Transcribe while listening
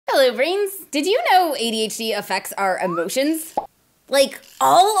Hello, brains! Did you know ADHD affects our emotions? Like,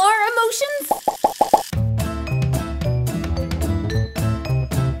 all our emotions?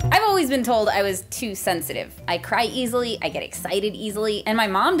 I've always been told I was too sensitive. I cry easily, I get excited easily, and my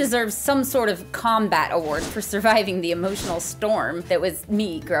mom deserves some sort of combat award for surviving the emotional storm that was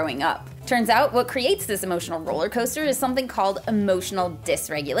me growing up. Turns out what creates this emotional roller coaster is something called emotional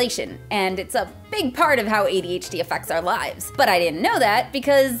dysregulation, and it's a big part of how ADHD affects our lives. But I didn't know that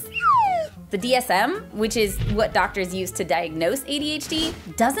because the DSM, which is what doctors use to diagnose ADHD,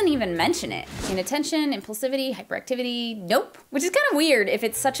 doesn't even mention it. Inattention, impulsivity, hyperactivity, nope. Which is kind of weird if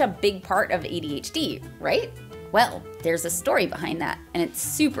it's such a big part of ADHD, right? Well, there's a story behind that, and it's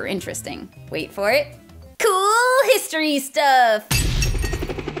super interesting. Wait for it. Cool history stuff!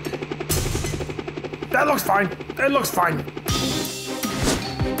 That looks fine. It looks fine.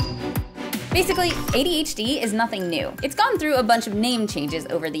 Basically, ADHD is nothing new. It's gone through a bunch of name changes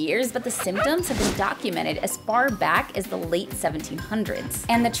over the years, but the symptoms have been documented as far back as the late 1700s.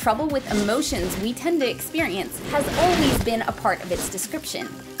 And the trouble with emotions we tend to experience has always been a part of its description,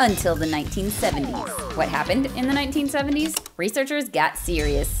 until the 1970s. What happened in the 1970s? Researchers got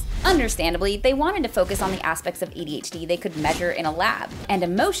serious. Understandably, they wanted to focus on the aspects of ADHD they could measure in a lab, and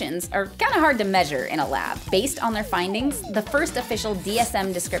emotions are kind of hard to measure in a lab. Based on their findings, the first official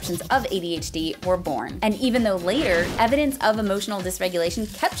DSM descriptions of ADHD were born. And even though later, evidence of emotional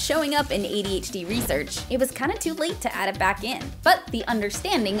dysregulation kept showing up in ADHD research, it was kind of too late to add it back in. But the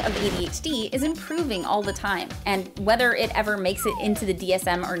understanding of ADHD is improving all the time, and whether it ever makes it into the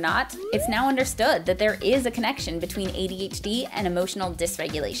DSM or not, it's now understood that there is a connection between ADHD and emotional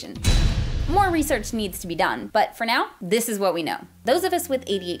dysregulation. More research needs to be done, but for now, this is what we know. Those of us with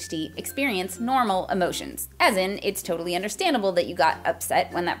ADHD experience normal emotions. As in, it's totally understandable that you got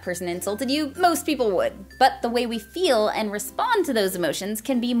upset when that person insulted you. Most people would. But the way we feel and respond to those emotions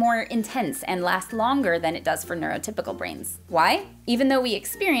can be more intense and last longer than it does for neurotypical brains. Why? Even though we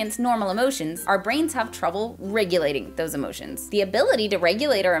experience normal emotions, our brains have trouble regulating those emotions. The ability to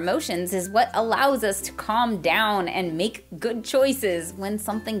regulate our emotions is what allows us to calm down and make good choices when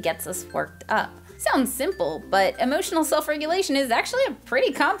something gets us worked up. Sounds simple, but emotional self-regulation is actually a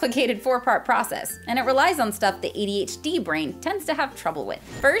pretty complicated four-part process, and it relies on stuff the ADHD brain tends to have trouble with.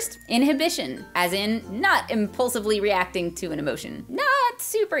 First, inhibition, as in not impulsively reacting to an emotion. Not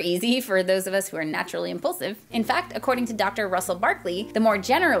super easy for those of us who are naturally impulsive. In fact, according to Dr. Russell Barkley, the more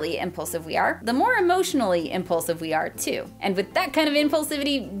generally impulsive we are, the more emotionally impulsive we are too. And with that kind of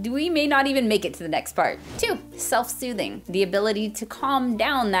impulsivity, we may not even make it to the next part. 2, self-soothing, the ability to calm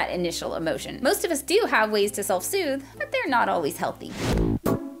down that initial emotion. Most of us do have ways to self-soothe, but they're not always healthy.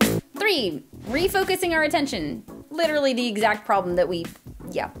 3, refocusing our attention. Literally the exact problem that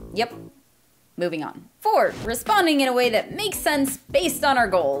yep. Moving on. 4, responding in a way that makes sense based on our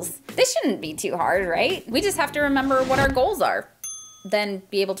goals. This shouldn't be too hard, right? We just have to remember what our goals are. Then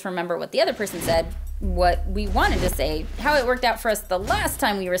be able to remember what the other person said, what we wanted to say, how it worked out for us the last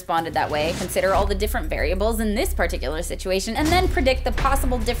time we responded that way, consider all the different variables in this particular situation, and then predict the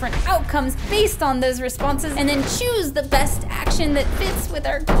possible different outcomes based on those responses, and then choose the best action that fits with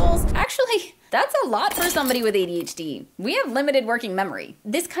our goals. Actually, that's a lot for somebody with ADHD. We have limited working memory.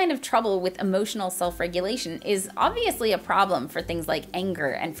 This kind of trouble with emotional self-regulation is obviously a problem for things like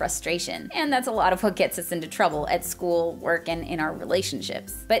anger and frustration, and that's a lot of what gets us into trouble at school, work, and in our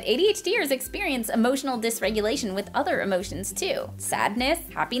relationships. But ADHDers experience emotional dysregulation with other emotions too. Sadness,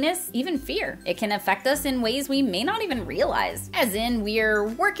 happiness, even fear. It can affect us in ways we may not even realize. As in, we're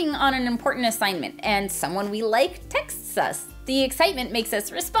working on an important assignment, and someone we like texts us. The excitement makes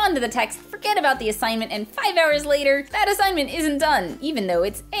us respond to the text, forget about the assignment, and 5 hours later, that assignment isn't done, even though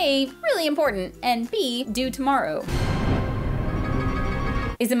it's A, really important, and B, due tomorrow.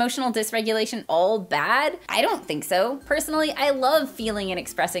 Is emotional dysregulation all bad? I don't think so. Personally, I love feeling and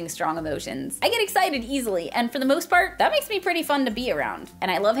expressing strong emotions. I get excited easily, and for the most part, that makes me pretty fun to be around.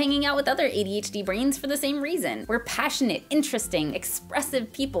 And I love hanging out with other ADHD brains for the same reason. We're passionate, interesting,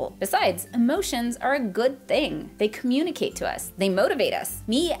 expressive people. Besides, emotions are a good thing. They communicate to us. They motivate us.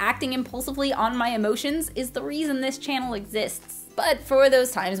 Me acting impulsively on my emotions is the reason this channel exists. But for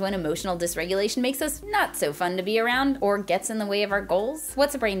those times when emotional dysregulation makes us not so fun to be around or gets in the way of our goals,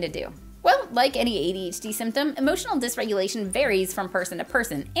 what's a brain to do? Well, like any ADHD symptom, emotional dysregulation varies from person to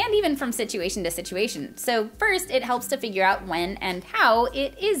person, and even from situation to situation. So first, it helps to figure out when and how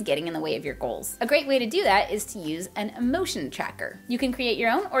it is getting in the way of your goals. A great way to do that is to use an emotion tracker. You can create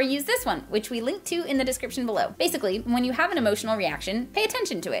your own or use this one, which we link to in the description below. Basically, when you have an emotional reaction, pay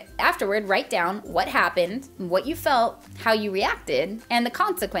attention to it. Afterward, write down what happened, what you felt, how you reacted, and the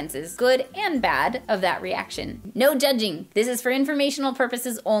consequences, good and bad, of that reaction. No judging. This is for informational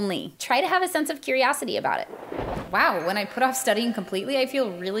purposes only. Try to have a sense of curiosity about it. Wow, when I put off studying completely, I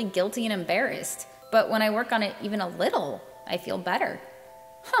feel really guilty and embarrassed. But when I work on it even a little, I feel better.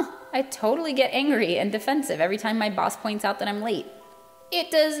 I totally get angry and defensive every time my boss points out that I'm late. It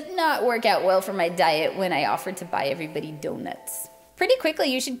does not work out well for my diet when I offer to buy everybody donuts. Pretty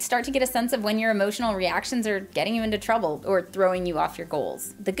quickly, you should start to get a sense of when your emotional reactions are getting you into trouble or throwing you off your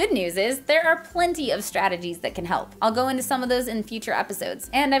goals. The good news is there are plenty of strategies that can help. I'll go into some of those in future episodes,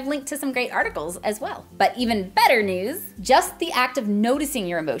 and I've linked to some great articles as well. But even better news, just the act of noticing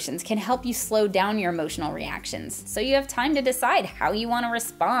your emotions can help you slow down your emotional reactions, so you have time to decide how you want to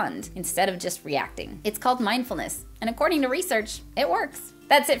respond instead of just reacting. It's called mindfulness, and according to research, it works.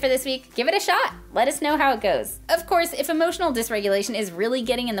 That's it for this week. Give it a shot. Let us know how it goes. Of course, if emotional dysregulation is really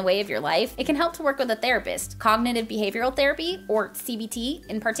getting in the way of your life, it can help to work with a therapist. Cognitive behavioral therapy, or CBT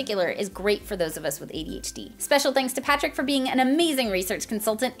in particular, is great for those of us with ADHD. Special thanks to Patrick for being an amazing research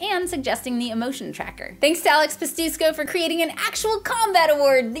consultant and suggesting the emotion tracker. Thanks to Alex Pastusko for creating an actual combat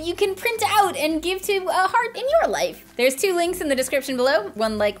award that you can print out and give to a heart in your life. There's 2 links in the description below,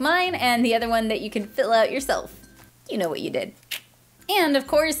 one like mine and the other one that you can fill out yourself. You know what you did. And of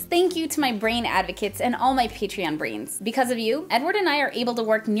course, thank you to my brain advocates and all my Patreon brains. Because of you, Edward and I are able to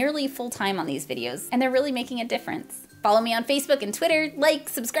work nearly full-time on these videos, and they're really making a difference. Follow me on Facebook and Twitter, like,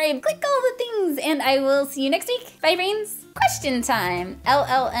 subscribe, click all the things, and I will see you next week. Bye, brains. Question time.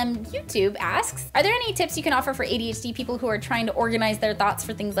 LLM YouTube asks, are there any tips you can offer for ADHD people who are trying to organize their thoughts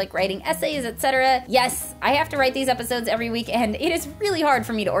for things like writing essays, etc.? Yes, I have to write these episodes every week, and it is really hard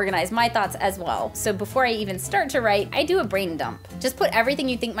for me to organize my thoughts as well. So before I even start to write, I do a brain dump. Just put everything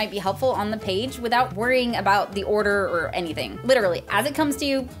you think might be helpful on the page without worrying about the order or anything. Literally, as it comes to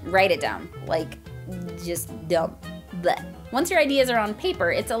you, write it down. Like, just dump. Blech. Once your ideas are on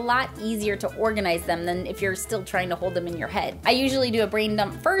paper, it's a lot easier to organize them than if you're still trying to hold them in your head. I usually do a brain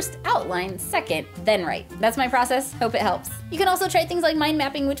dump first, outline second, then write. That's my process. Hope it helps. You can also try things like mind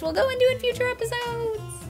mapping, which we'll go into in future episodes.